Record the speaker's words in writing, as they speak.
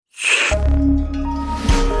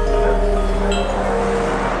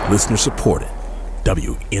Listener supported.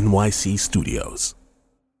 WNYC Studios.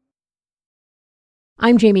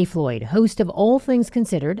 I'm Jamie Floyd, host of All Things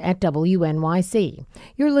Considered at WNYC.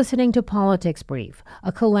 You're listening to Politics Brief,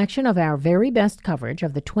 a collection of our very best coverage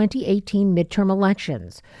of the 2018 midterm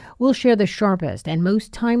elections. We'll share the sharpest and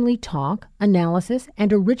most timely talk, analysis,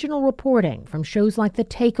 and original reporting from shows like The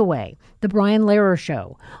Takeaway, The Brian Lehrer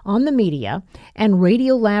Show, On the Media, and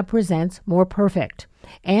Radiolab Presents More Perfect.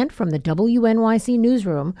 And from the WNYC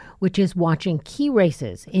Newsroom, which is watching key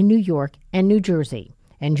races in New York and New Jersey.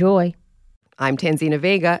 Enjoy. I'm Tanzina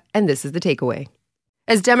Vega, and this is The Takeaway.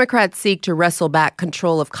 As Democrats seek to wrestle back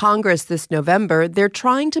control of Congress this November, they're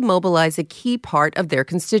trying to mobilize a key part of their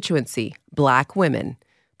constituency, Black women.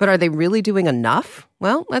 But are they really doing enough?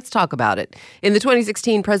 Well, let's talk about it. In the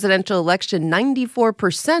 2016 presidential election,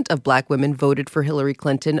 94% of Black women voted for Hillary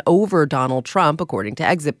Clinton over Donald Trump, according to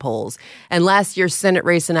exit polls. And last year's Senate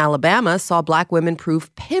race in Alabama saw Black women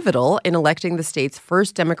prove pivotal in electing the state's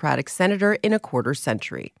first Democratic senator in a quarter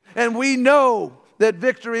century. And we know that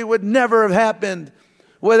victory would never have happened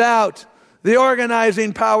without the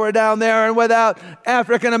organizing power down there and without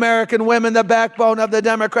African-American women, the backbone of the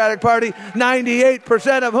Democratic Party,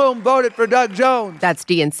 98% of whom voted for Doug Jones. That's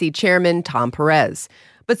DNC Chairman Tom Perez.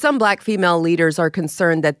 But some Black female leaders are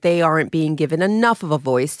concerned that they aren't being given enough of a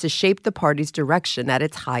voice to shape the party's direction at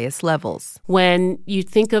its highest levels. When you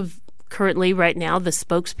think of currently right now the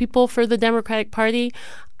spokespeople for the Democratic Party,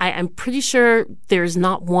 I'm pretty sure there's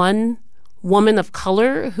not one woman of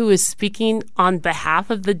color who is speaking on behalf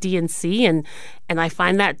of the DNC, and I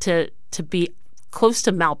find that to be close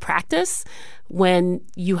to malpractice when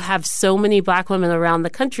you have so many Black women around the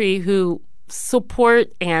country who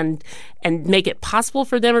support and make it possible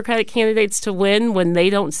for Democratic candidates to win when they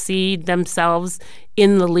don't see themselves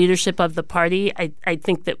in the leadership of the party. I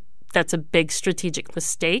think that's a big strategic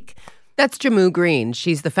mistake. That's Jamu Green.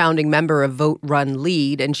 She's the founding member of Vote Run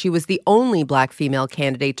Lead, and she was the only Black female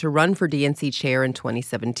candidate to run for DNC chair in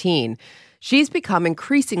 2017. She's become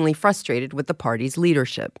increasingly frustrated with the party's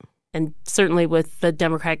leadership. And certainly with the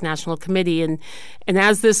Democratic National Committee. And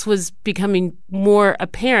as this was becoming more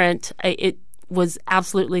apparent, it was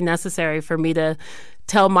absolutely necessary for me to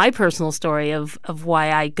tell my personal story of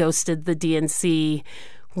why I ghosted the DNC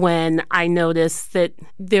when I noticed that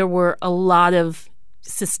there were a lot of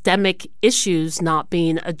systemic issues not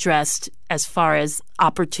being addressed as far as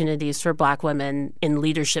opportunities for Black women in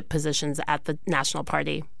leadership positions at the National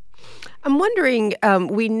Party. I'm wondering,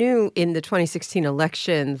 we knew in the 2016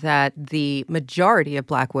 election that the majority of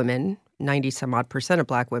Black women, 90-some-odd% of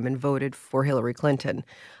Black women, voted for Hillary Clinton.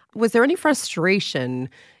 Was there any frustration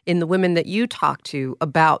in the women that you talked to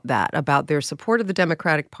about that, about their support of the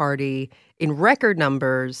Democratic Party in record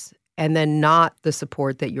numbers and then not the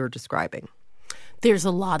support that you're describing? There's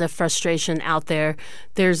a lot of frustration out there.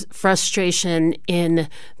 There's frustration in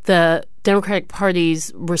the Democratic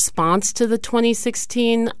Party's response to the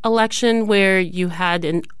 2016 election, where you had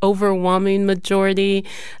an overwhelming majority,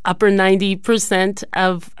 upper 90%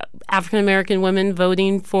 of African-American women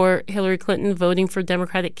voting for Hillary Clinton, voting for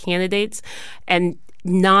Democratic candidates, and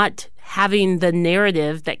not having the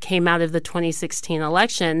narrative that came out of the 2016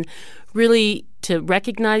 election really to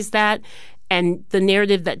recognize that. And the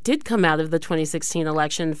narrative that did come out of the 2016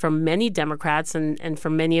 election from many Democrats and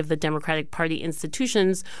from many of the Democratic Party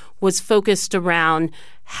institutions was focused around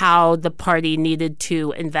how the party needed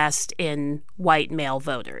to invest in white male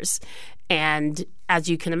voters. And as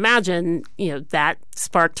you can imagine, that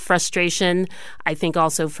sparked frustration. I think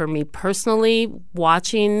also for me personally,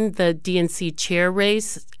 watching the DNC chair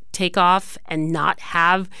race take off and not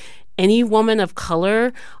have any woman of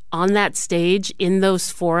color on that stage in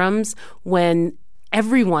those forums when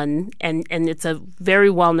everyone, and it's a very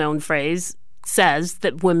well-known phrase, says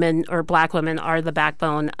that women or Black women are the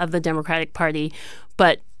backbone of the Democratic Party,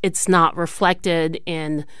 but it's not reflected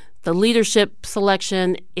in the leadership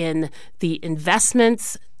selection, in the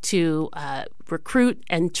investments to recruit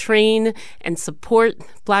and train and support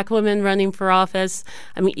Black women running for office.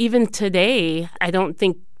 I mean, even today, I don't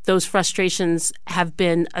think those frustrations have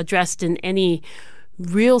been addressed in any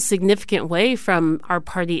real significant way from our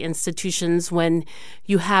party institutions when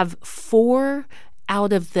you have 4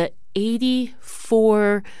 out of the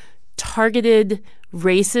 84 targeted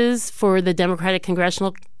races for the Democratic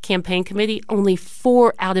Congressional Campaign Committee, only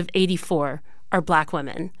 4 out of 84 are Black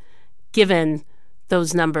women, given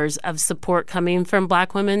those numbers of support coming from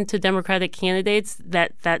Black women to Democratic candidates.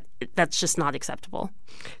 That's just not acceptable.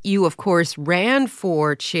 You, of course, ran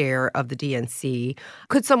for chair of the DNC.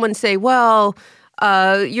 Could someone say, well,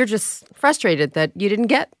 you're just frustrated that you didn't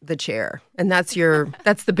get the chair, and that's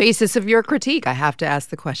the basis of your critique? I have to ask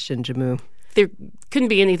the question, Jamu. there couldn't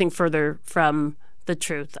be anything further from the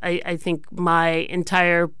truth. I think my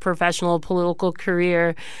entire professional political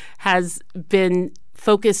career has been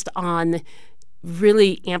focused on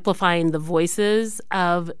really amplifying the voices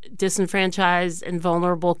of disenfranchised and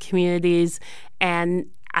vulnerable communities. And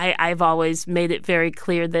I've always made it very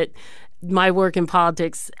clear that my work in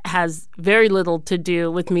politics has very little to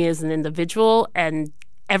do with me as an individual and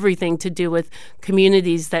everything to do with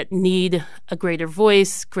communities that need a greater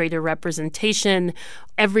voice, greater representation.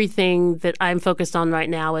 Everything that I'm focused on right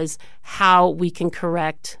now is how we can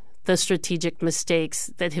correct the strategic mistakes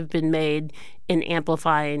that have been made in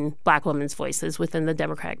amplifying Black women's voices within the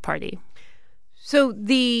Democratic Party. So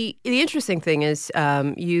the interesting thing is,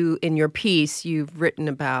 you in your piece, you've written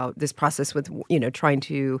about this process with, trying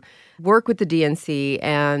to work with the DNC,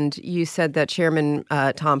 and you said that Chairman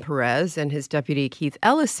Tom Perez and his deputy Keith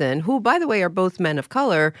Ellison, who, by the way, are both men of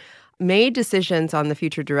color, made decisions on the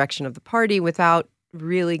future direction of the party without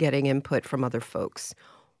really getting input from other folks.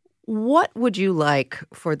 What would you like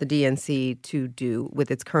for the DNC to do with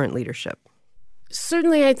its current leadership?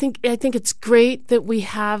 Certainly, I think it's great that we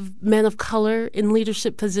have men of color in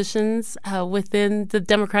leadership positions within the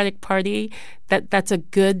Democratic Party. That's a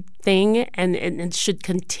good thing and should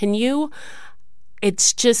continue.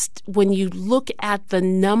 It's just when you look at the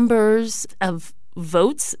numbers of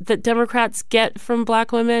votes that Democrats get from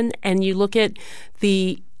Black women, and you look at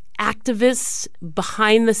the activists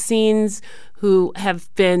behind the scenes who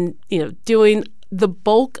have been, doing the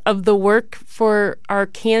bulk of the work for our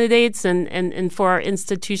candidates and for our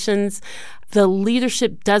institutions, the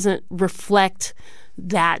leadership doesn't reflect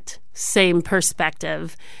that same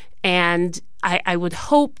perspective. And I would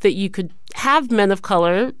hope that you could have men of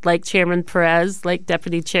color like Chairman Perez, like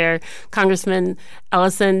Deputy Chair Congressman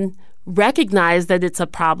Ellison, recognize that it's a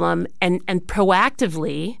problem and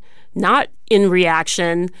proactively, not in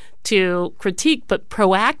reaction to critique, but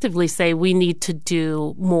proactively say we need to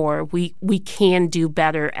do more. We can do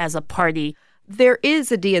better as a party. There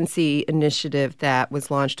is a DNC initiative that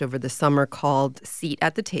was launched over the summer called Seat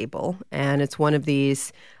at the Table, and it's one of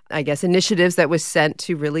these, I guess, initiatives that was sent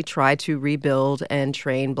to really try to rebuild and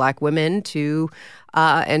train Black women to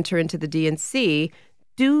enter into the DNC.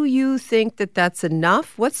 Do you think that that's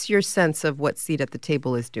enough? What's your sense of what Seat at the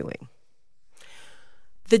Table is doing?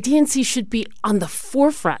 The DNC should be on the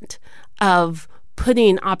forefront of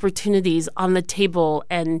putting opportunities on the table,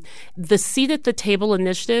 and the Seat at the Table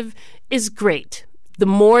initiative is great. The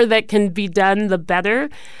more that can be done, the better.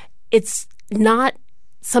 It's not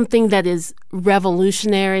something that is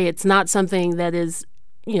revolutionary. It's not something that is,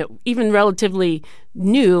 even relatively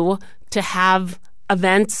new to have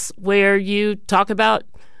events where you talk about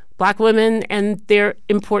Black women and their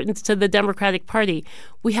importance to the Democratic Party.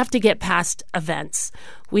 We have to get past events.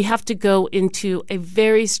 We have to go into a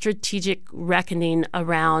very strategic reckoning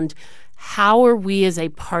around how are we as a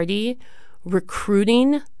party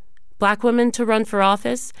recruiting Black women to run for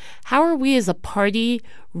office? How are we as a party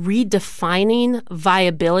redefining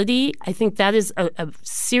viability? I think that is a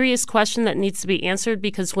serious question that needs to be answered,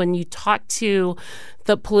 because when you talk to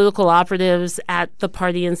the political operatives at the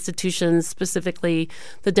party institutions, specifically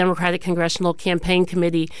the Democratic Congressional Campaign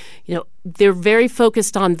Committee, they're very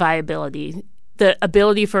focused on viability. The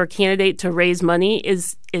ability for a candidate to raise money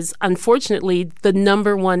is unfortunately the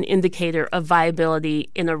number one indicator of viability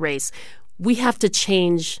in a race. We have to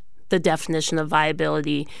change the definition of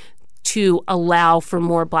viability to allow for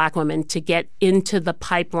more Black women to get into the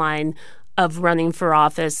pipeline of running for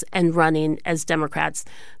office and running as Democrats.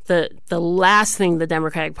 The last thing the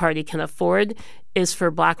Democratic Party can afford is for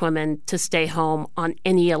Black women to stay home on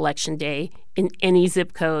any election day, in any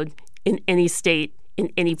zip code, in any state, in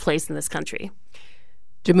any place in this country.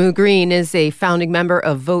 Jehmu Greene is a founding member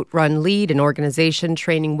of Vote Run Lead, an organization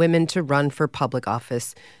training women to run for public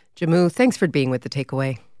office. Jehmu, thanks for being with The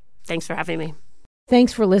Takeaway. Thanks for having me.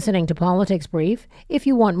 Thanks for listening to Politics Brief. If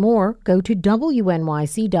you want more, go to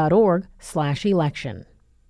wnyc.org/election.